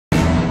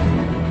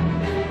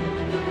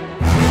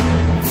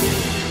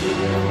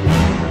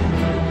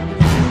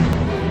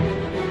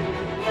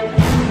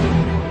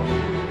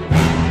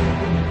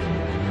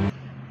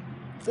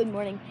Good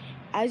morning.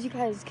 As you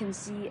guys can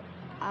see,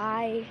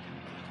 I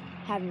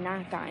have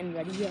not gotten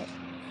ready yet.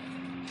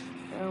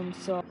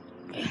 So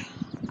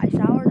I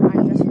showered.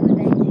 I'm dressed for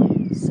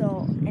the day.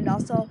 So, and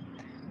also,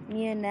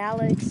 me and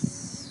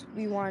Alex,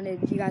 we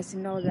wanted you guys to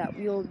know that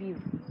we will be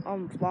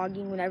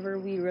vlogging whenever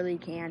we really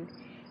can.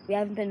 We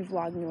haven't been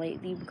vlogging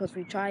lately because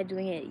we tried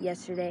doing it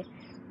yesterday,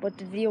 but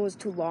the video was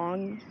too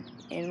long,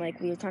 and like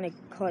we were trying to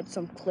cut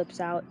some clips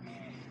out,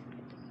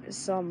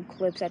 some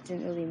clips that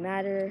didn't really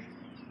matter.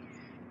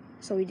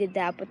 So we did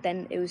that, but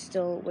then it was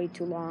still way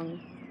too long.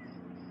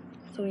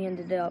 So we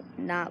ended up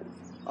not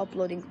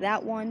uploading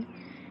that one,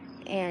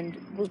 and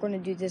we're going to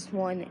do this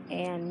one,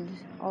 and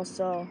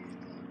also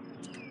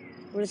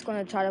we're just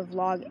going to try to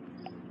vlog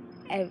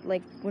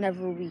like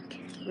whenever we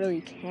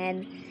really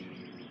can.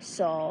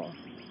 So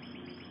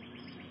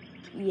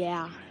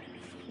yeah,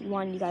 we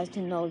wanted you guys to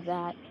know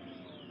that.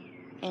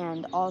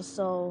 And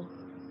also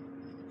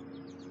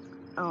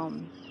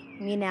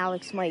me and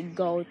Alex might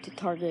go to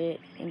Target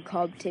and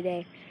Cub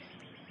today,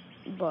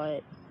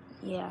 but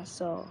yeah,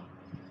 so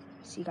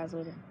see you guys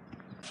later.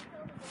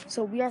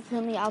 So we are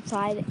currently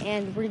outside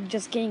and we're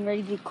just getting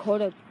ready to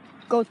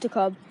go to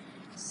Cub.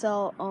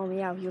 So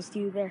yeah, we'll see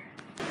you there.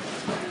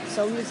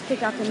 So we just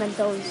picked out the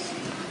Mentos.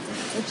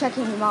 We're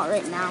checking them out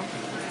right now.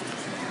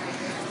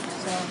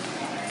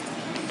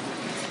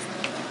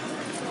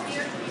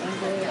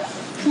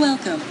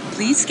 Welcome.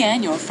 Please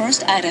scan your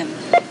first item.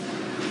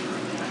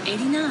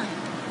 89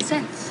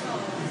 cents.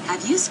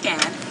 Have you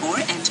scanned or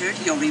entered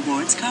your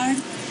rewards card?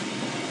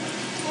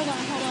 Hold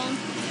on.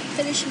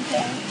 Finishing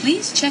pay.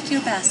 Please check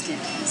your basket.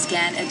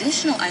 Scan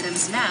additional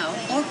items now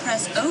or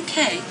press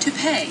OK to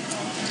pay.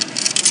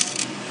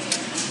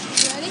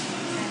 You ready?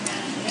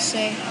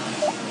 Say.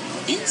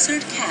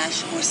 Insert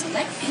cash or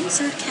select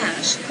insert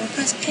cash or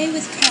press pay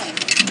with card.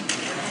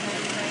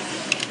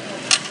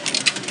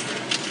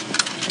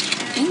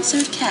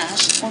 Insert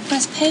cash or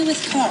press pay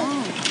with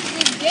card.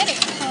 You're getting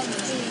Cub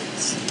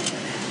foods.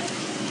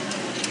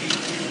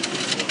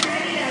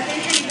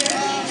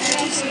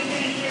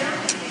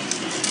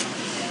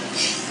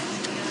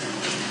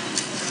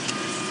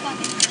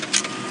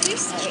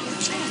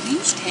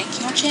 Please take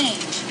your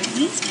change.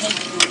 Please take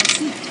your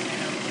receipt.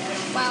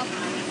 Wow.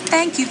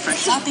 Thank you for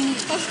shopping.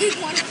 Only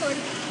 140.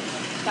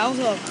 That was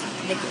a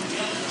nickel.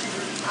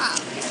 Wow.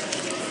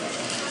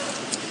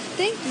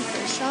 Thank you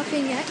for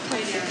shopping at Cub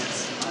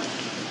Foods.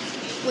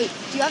 Wait,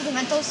 do you have the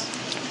Mentos?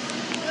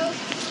 Nope.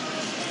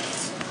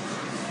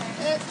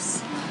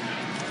 Oops.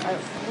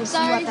 Alright, we'll see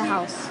you Sorry. at the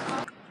house.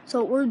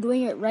 So we're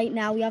doing it right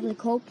now. We have the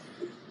Coke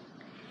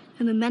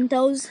and the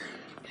Mentos.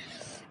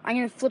 I'm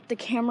gonna flip the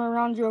camera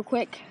around real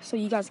quick so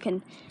you guys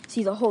can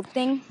see the whole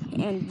thing.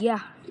 And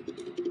yeah.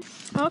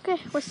 Okay,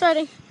 we're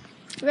starting.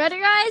 Ready,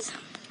 guys?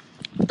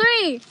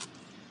 3,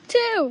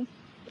 2,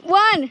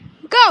 1,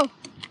 go!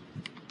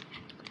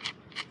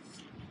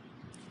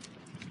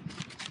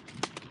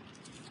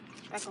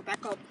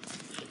 Back up.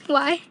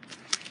 Why?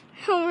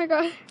 Oh my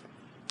god.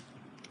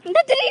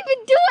 That didn't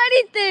even do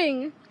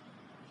anything!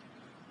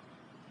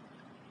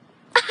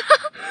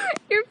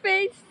 Your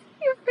face.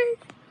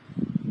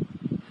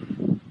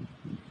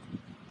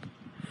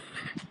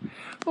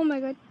 Oh my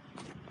god.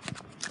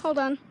 Hold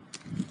on.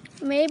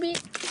 Maybe.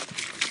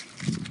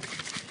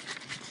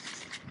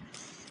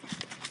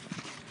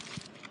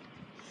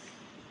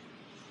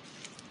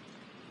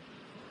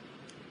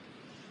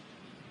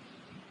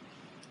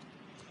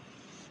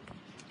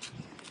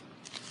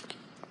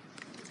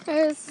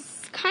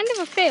 It's kind of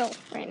a fail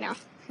right now.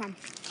 Come on.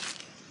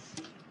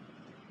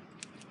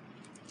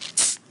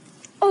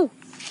 Oh!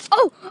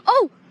 Oh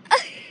my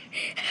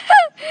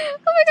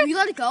god. Did you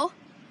let it go?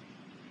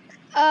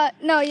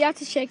 No, you have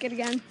to shake it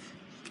again.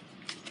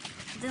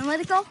 Then let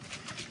it go?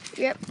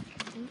 Yep.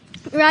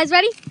 You guys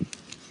ready?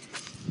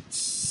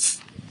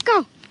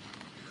 Go!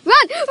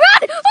 Run!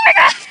 Oh my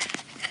god!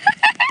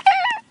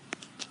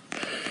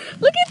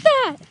 Look at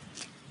that!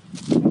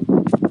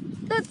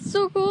 That's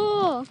so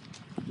cool.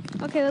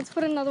 Okay, let's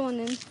put another one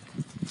in.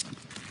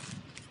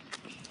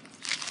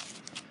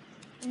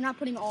 I'm not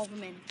putting all of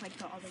them in like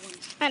the other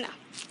ones. I know.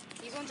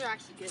 These ones are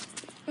actually good.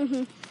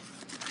 Mm-hmm.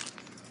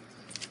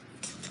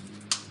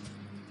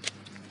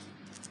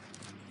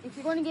 If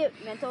you're going to get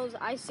Mentos,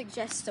 I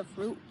suggest the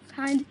fruit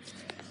kind.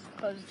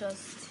 Because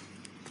just...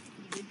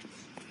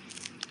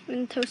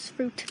 Mentos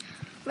fruit.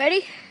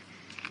 Ready?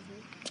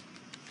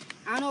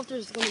 I don't know if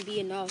there's going to be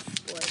enough,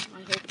 but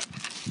I hope.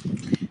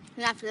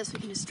 And after this, we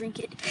can just drink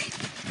it.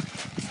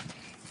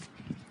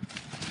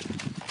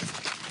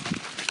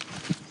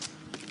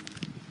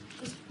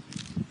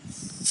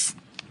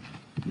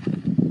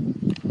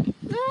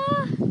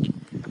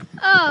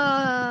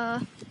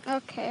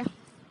 Okay.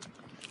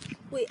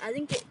 Wait, I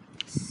think it's...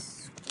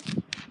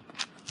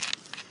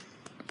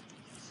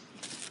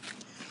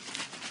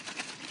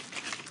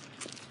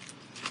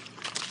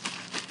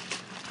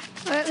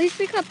 Well, at least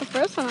we got the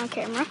first one on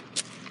camera.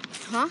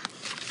 Huh?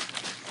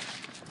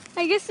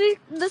 I guess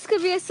this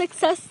could be a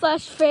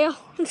success/fail.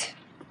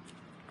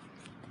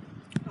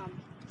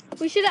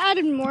 We should have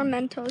added more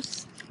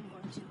Mentos.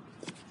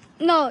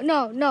 No.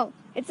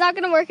 It's not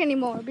gonna work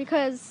anymore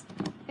because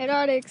it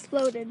already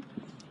exploded.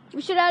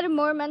 We should add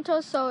more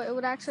Mentos so it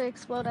would actually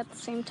explode at the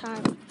same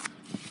time.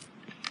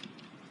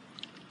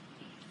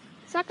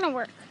 It's not gonna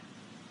work.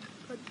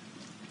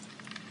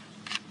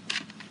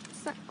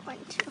 It's not going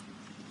to.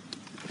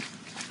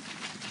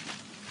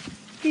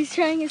 He's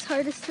trying his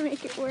hardest to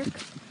make it work.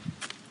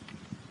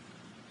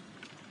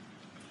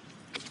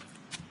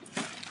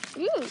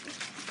 Ooh.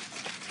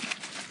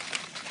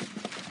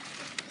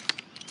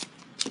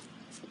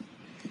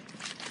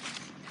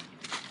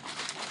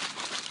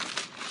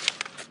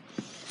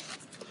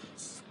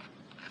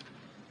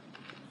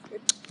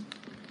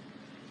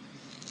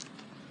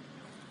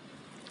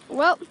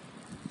 Well,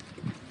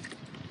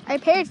 I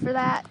paid for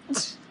that.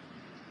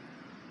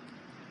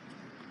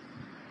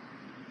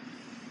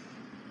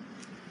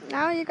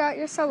 Now you got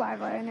your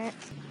saliva in it.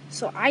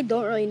 So I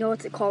don't really know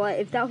what to call it.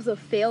 If that was a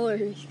fail or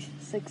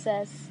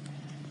success,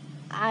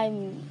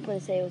 I'm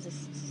gonna say it was a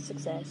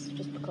success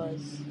just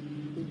because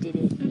we did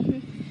it.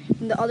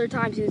 And the other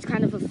times it was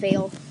kind of a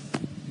fail.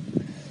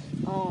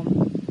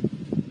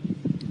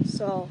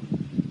 So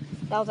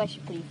that was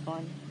actually pretty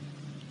fun.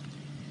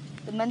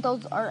 The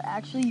Mentos are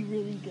actually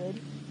really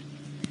good.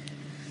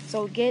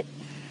 So get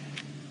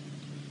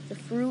the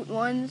fruit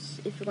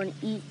ones if you're gonna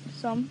eat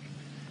some.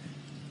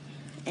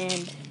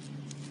 And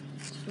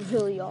it's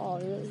really all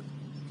really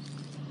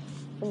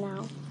for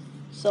now.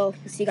 So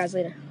we'll see you guys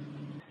later.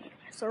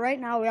 So right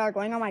now we are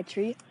going on my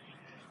tree.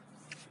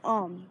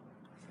 We're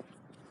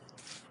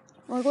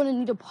going to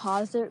need to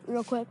pause it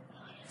real quick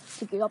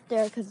to get up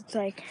there because it's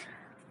like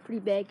pretty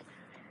big.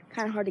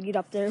 Kind of hard to get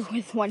up there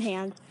with one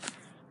hand.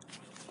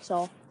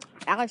 So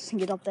Alex can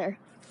get up there,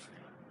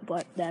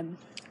 but then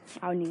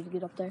I would need to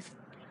get up there.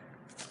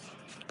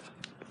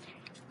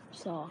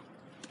 So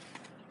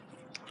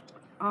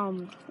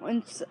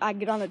once I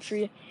get on the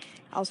tree,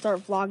 I'll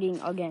start vlogging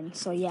again.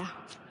 So yeah.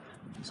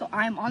 So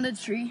I'm on the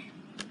tree.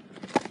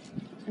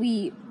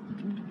 We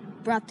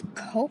brought the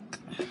Coke.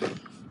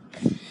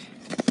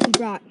 We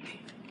brought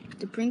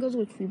the Pringles,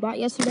 which we bought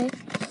yesterday.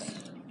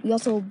 We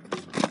also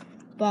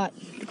bought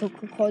the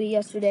Coca-Cola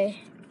yesterday.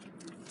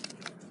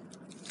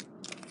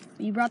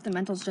 We brought the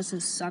Mentos just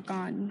to suck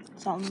on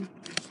something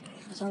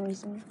for some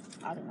reason.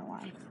 I don't know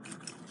why.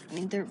 I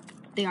mean,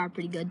 they are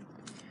pretty good.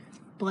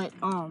 But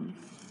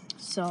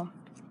so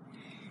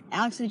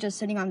Alex is just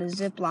sitting on the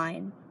zip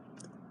line.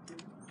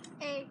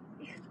 Hey.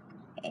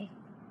 Hey.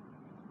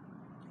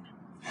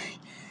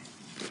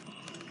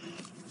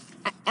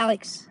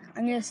 Alex,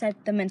 I'm gonna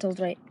set the Mentos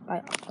right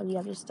by all the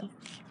other stuff.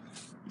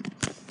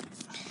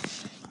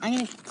 I'm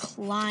gonna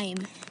climb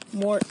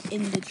more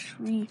in the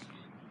tree.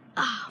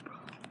 Ah, bro.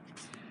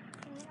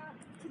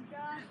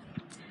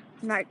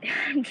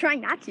 I'm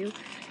trying not to.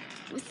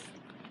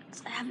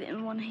 I have it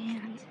in one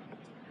hand.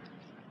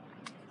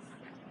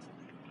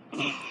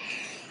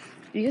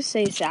 You just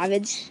say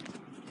savage.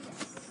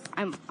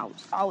 I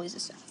was always a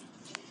savage.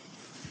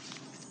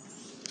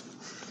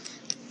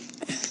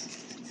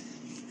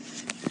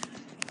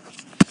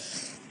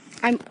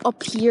 I'm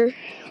up here.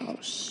 Oh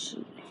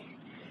shoot.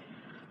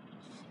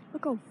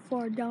 Look how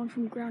far down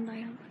from ground I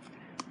am.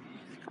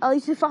 At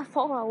least if I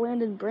fall, I'll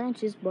land in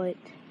branches, but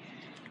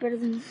better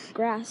than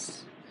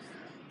grass.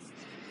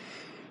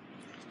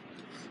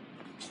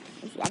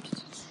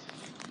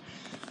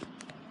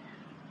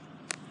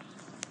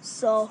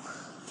 So, oh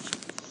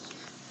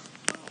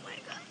my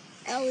god,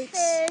 Alex.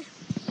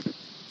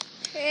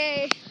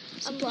 Hey.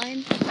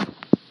 Supplying.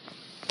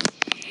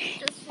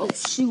 Oh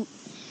shoot.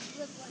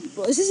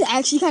 Bro, this is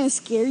actually kind of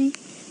scary.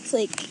 It's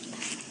like,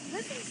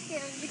 This is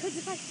scary because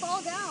if I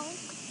fall down,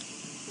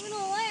 I'm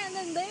gonna land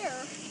in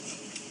there.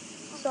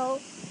 so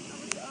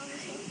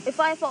if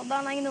I fall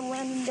down, I'm gonna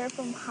land in there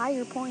from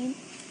higher point.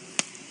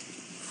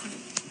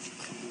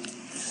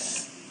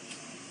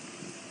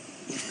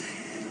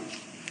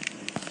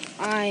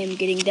 I'm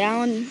getting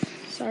down.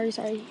 Sorry.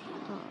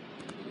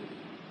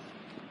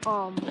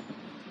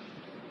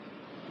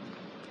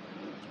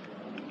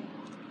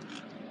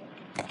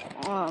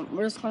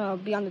 We're just gonna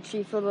be on the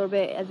tree for a little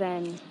bit, and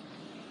then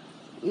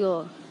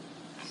we'll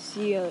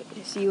see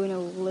you in a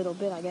little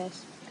bit, I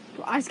guess.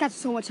 Bro, I just got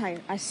so much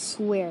higher. I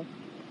swear.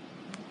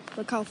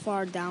 Look how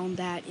far down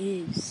that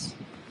is.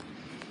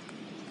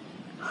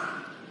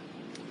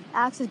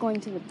 Alex is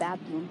going to the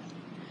bathroom.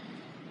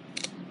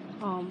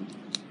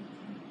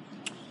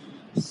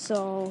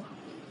 So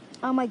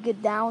I might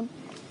get down.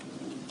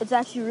 It's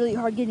actually really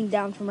hard getting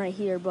down from right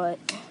here, but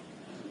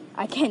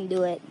I can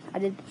do it. I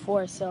did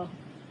before, so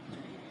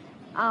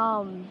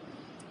I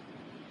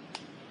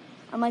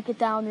might get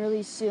down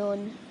really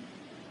soon.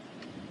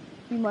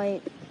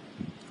 I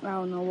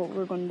don't know what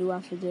we're gonna do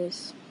after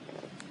this.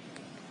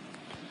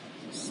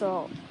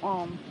 So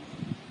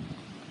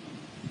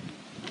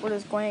we're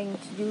just going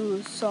to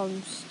do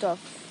some stuff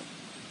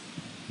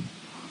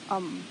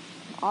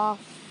off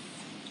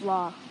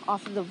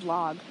of the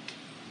vlog,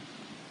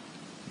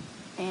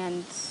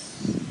 and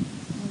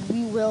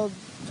we will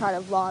try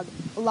to vlog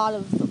a lot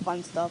of the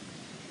fun stuff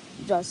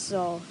just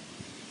so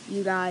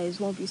you guys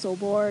won't be so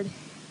bored.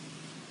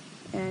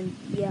 And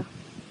yeah.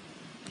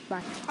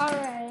 Bye.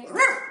 Alright.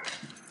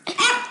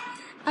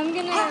 I'm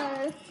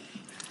gonna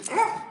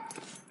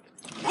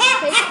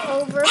take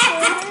over for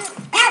a bit.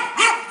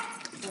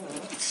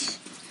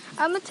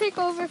 I'm gonna take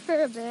over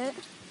for a bit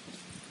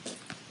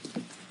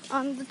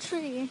on the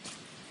tree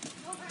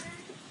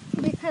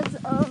because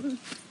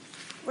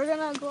we're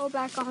gonna go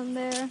back on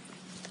there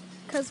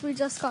because we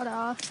just got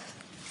off.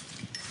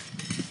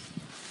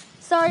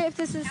 Sorry if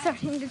this is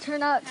starting to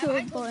turn out to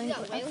a boring.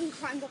 Waylon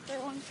climbed up there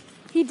once.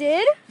 He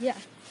did? Yeah,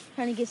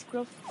 trying to get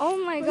squirrel.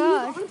 Oh my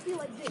god. Honestly,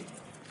 like this.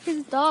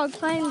 His dog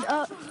climbed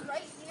up.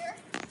 Right here.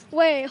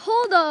 Wait,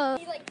 hold up.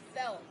 He like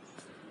fell.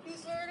 He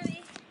was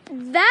literally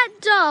That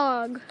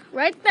dog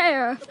right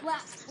there. the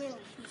black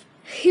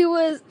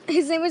Waylon.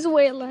 His name is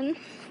Waylon.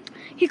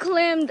 He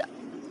climbed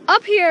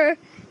up here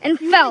and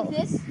fell. Like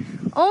this.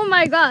 Oh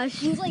my gosh.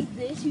 He was like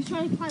this. He was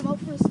trying to climb up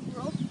for a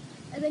squirrel,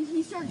 and then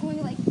he started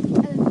going like, and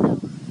then fell.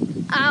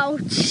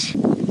 Ouch.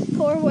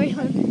 Poor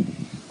Waylon.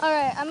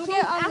 Alright, I'm gonna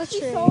get on the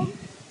tree.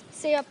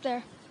 Stay up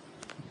there.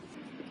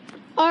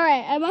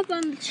 Alright, I'm up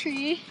on the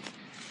tree.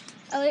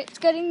 Elliot's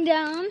getting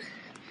down,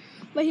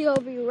 but he'll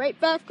be right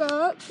back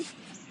up.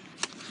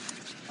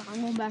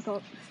 I'm going back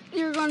up.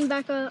 You're going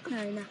back up.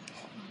 No, you're not.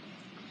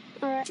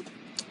 Alright.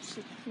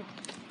 No.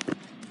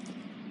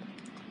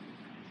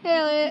 Hey,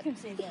 Elliot. You can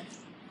say that.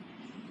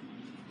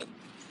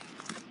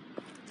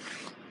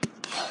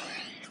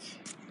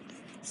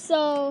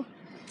 So,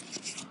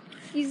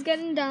 he's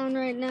getting down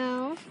right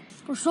now.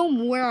 For show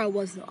him where I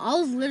was though. I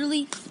was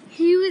literally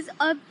He was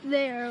up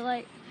there,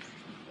 like,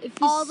 if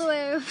you all the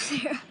way up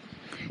there.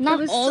 not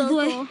It was all so the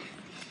way, cool.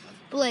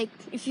 but like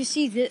if you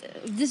see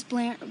this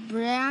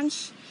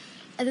branch,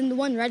 and then the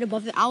one right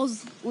above it, I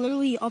was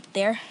literally up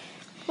there.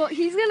 Well,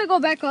 he's gonna go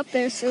back up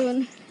there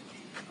soon.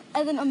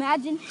 And then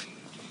imagine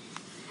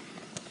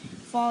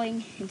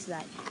falling into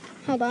that.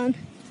 Hold on.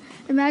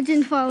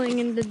 Imagine falling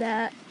into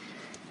that.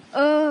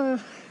 Ugh.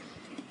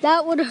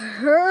 That would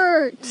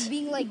hurt.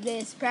 Being like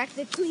this,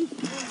 practically.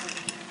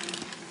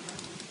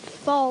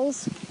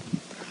 Falls.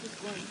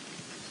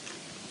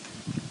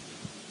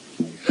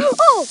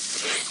 Oh!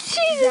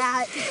 Jesus!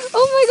 That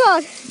Oh my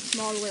god!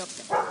 all the way up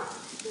there.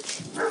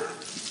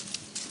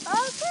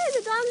 Okay,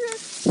 the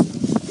dogs are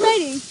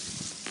fighting.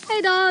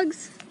 Hey,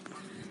 dogs.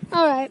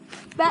 Alright,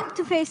 back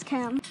to face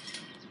cam.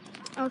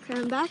 Okay,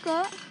 I'm back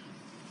up.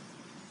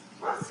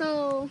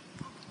 So,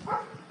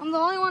 I'm the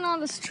only one on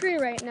this tree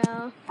right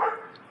now.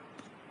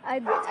 I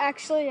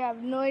actually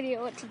have no idea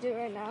what to do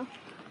right now.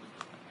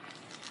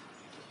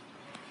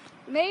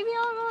 Maybe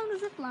I'll go on the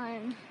zip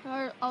line,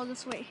 or I'll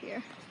just wait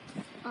here.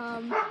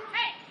 Hey,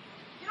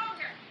 get over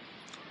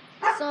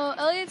here. So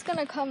Elliot's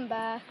gonna come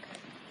back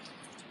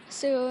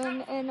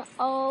soon, and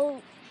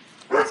I'm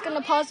just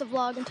gonna pause the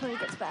vlog until he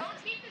gets back.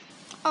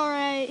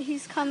 Alright,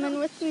 he's coming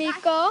with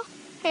Miko.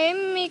 Hey,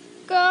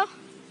 Miko.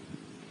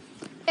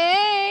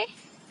 Hey.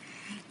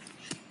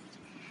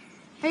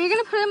 Are you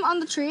gonna put him on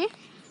the tree?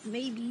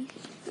 Maybe.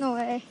 No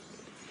way.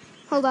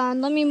 Hold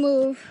on, let me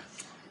move.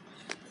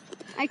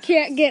 I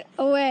can't get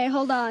away.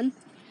 Hold on.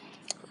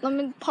 Let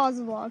me pause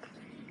the vlog.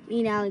 Me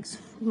and Alex,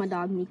 my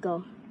dog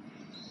Miko.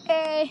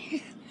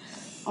 Hey.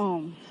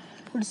 We're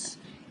just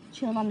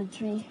chilling on the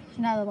tree. There's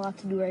not a lot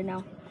to do right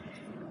now.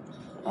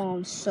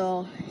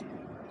 So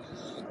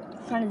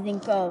trying to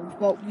think of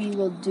what we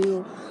will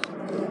do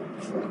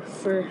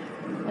for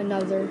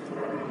another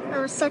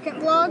Our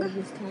second vlog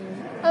this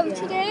time. of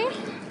today.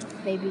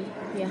 Maybe,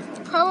 yeah.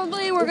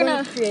 Probably we're We're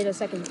gonna create a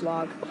second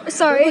vlog.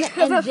 sorry.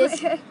 We're gonna end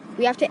this.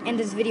 We have to end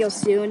this video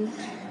soon.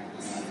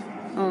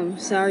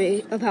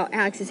 Sorry about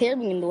Alex's hair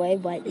being in the way,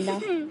 but you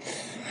know.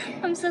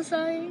 I'm so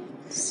sorry.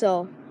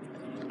 So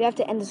we have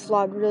to end this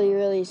vlog really,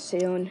 really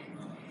soon.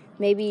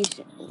 Maybe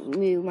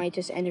we might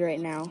just end it right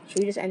now. Should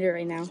we just end it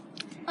right now?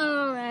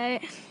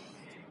 Alright.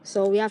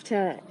 So we have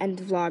to end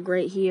the vlog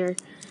right here.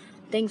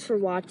 Thanks for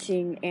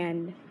watching,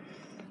 and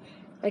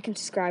like and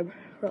subscribe.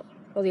 Roll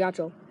the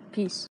outro.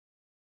 Peace.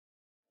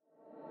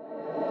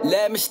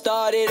 Let me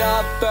start it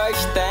off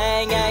first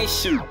thing, ain't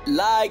shoot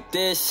like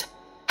this.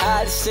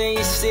 I just seen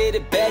you see the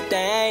bad thing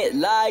ain't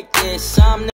like this. I'm